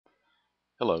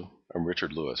Hello, I'm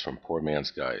Richard Lewis from Poor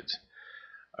Man's Guides.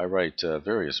 I write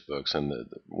various books, and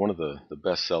one of the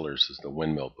best sellers is the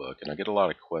windmill book, and I get a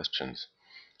lot of questions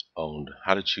on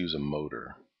how to choose a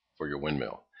motor for your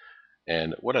windmill.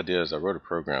 And what I did is I wrote a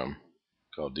program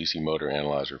called DC Motor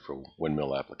Analyzer for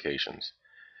windmill applications.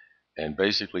 And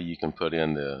basically you can put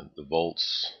in the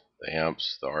volts, the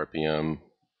amps, the RPM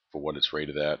for what it's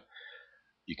rated at.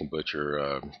 You can put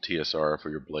your TSR for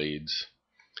your blades.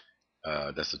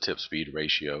 That's the tip speed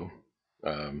ratio.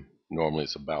 Normally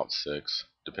it's about 6,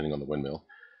 depending on the windmill.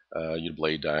 Your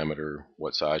blade diameter,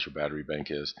 what size your battery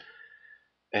bank is,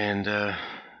 and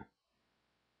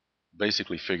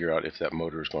basically figure out if that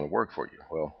motor is going to work for you.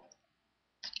 Well,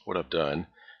 what I've done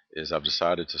is I've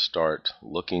decided to start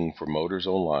looking for motors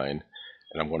online,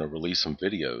 and I'm going to release some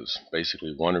videos,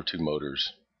 basically 1 or 2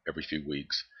 motors every few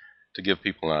weeks, to give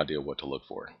people an idea what to look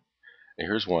for. And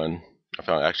here's one. I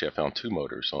found 2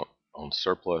 motors on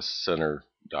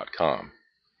surpluscenter.com,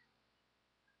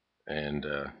 and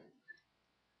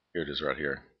here it is right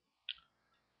here,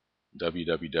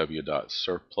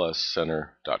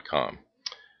 www.surpluscenter.com.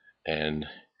 And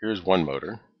here's one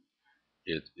motor.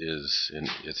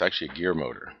 It's actually a gear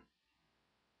motor,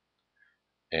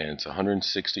 and it's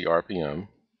 160 RPM.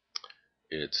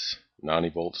 It's 90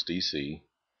 volts DC,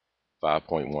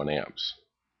 5.1 amps.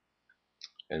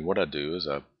 And what I do is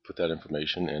I put that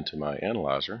information into my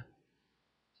analyzer.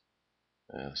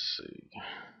 Let's see,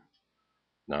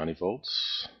 90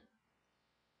 volts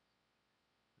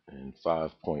and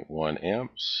 5.1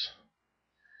 amps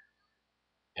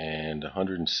and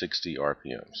 160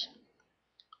 RPMs.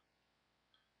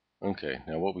 Okay,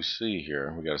 now what we see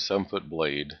here, we got a 7-foot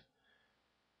blade.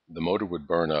 The motor would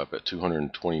burn up at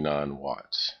 229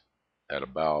 watts at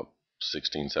about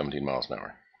 16, 17 miles an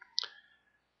hour.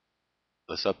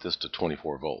 Let's up this to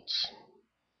 24 volts.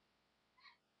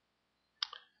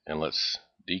 And let's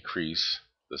decrease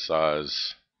the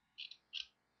size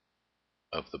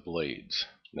of the blades.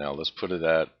 Now let's put it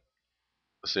at,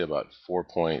 let's say about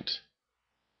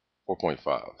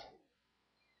 4.5.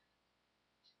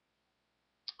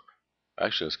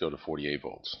 Actually, let's go to 48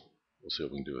 volts. We'll see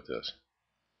what we can do with this.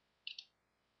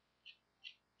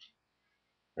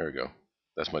 There we go.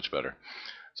 That's much better.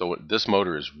 So this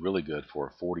motor is really good for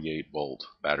a 48 volt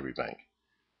battery bank.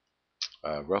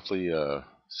 Roughly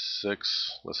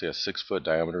let's say a 6-foot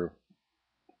diameter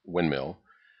windmill,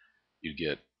 you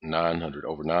get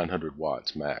over 900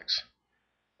 watts max,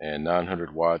 and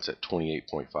 900 watts at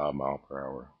 28.5 mile per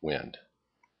hour wind.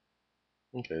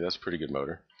 Okay, that's a pretty good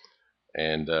motor,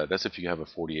 and that's if you have a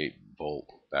 48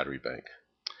 volt battery bank.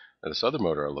 Now this other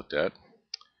motor I looked at,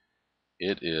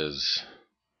 it's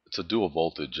a dual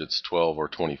voltage. It's 12 or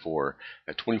 24.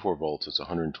 At 24 volts, it's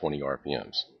 120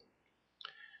 RPMs.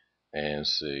 And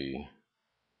see,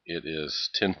 it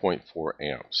is 10.4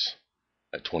 amps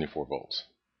at 24 volts.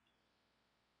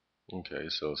 Okay,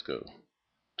 so let's go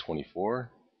 24,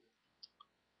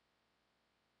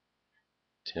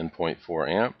 10.4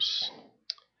 amps,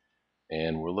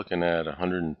 and we're looking at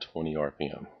 120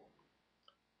 RPM.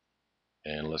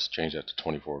 And let's change that to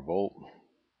 24 volt.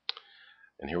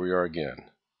 And here we are again,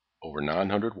 over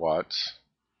 900 watts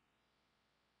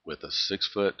with a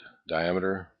 6-foot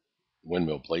diameter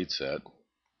windmill blade set.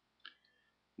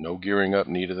 No gearing up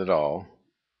needed at all.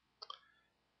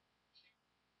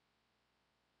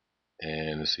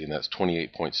 And let's see, and that's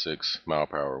 28.6 mile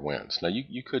per hour winds. Now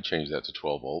you could change that to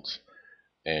 12 volts,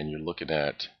 and you're looking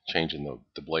at changing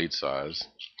the blade size,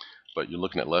 but you're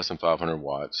looking at less than 500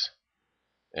 watts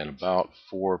and about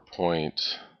somewhere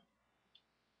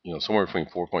between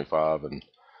 4.5 and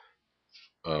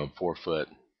 4-foot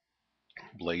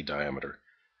blade diameter.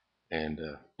 And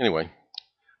anyway,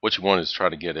 what you want is try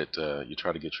to get it. You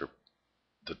try to get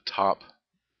the top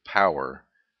power,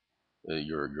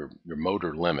 your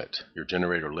motor limit, your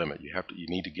generator limit. You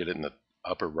need to get it in the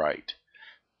upper right.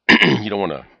 You don't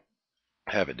want to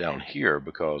have it down here,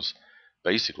 because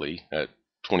basically at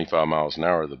 25 miles an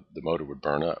hour the motor would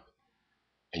burn up.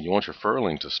 And you want your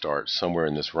furling to start somewhere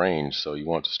in this range, so you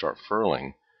want to start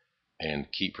furling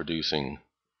and keep producing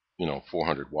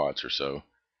 400 watts or so,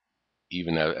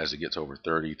 even as it gets over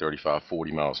 30, 35,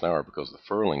 40 miles an hour, because the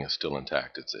furling is still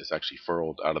intact. It's actually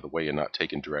furled out of the way and not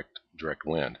taking direct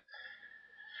wind.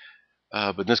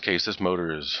 But in this case, this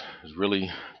motor is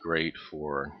really great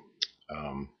for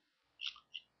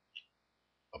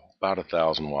about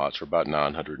 1,000 watts, or about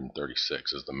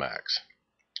 936 is the max.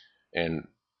 And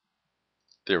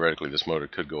theoretically, this motor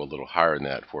could go a little higher than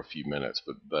that for a few minutes,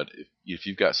 but if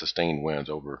you've got sustained winds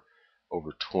over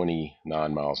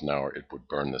 29 miles an hour, it would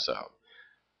burn this out.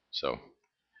 So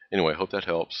anyway, I hope that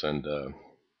helps, and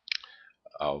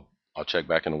I'll I'll check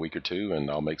back in a week or two and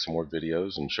I'll make some more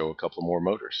videos and show a couple more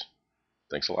motors.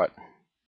 Thanks a lot.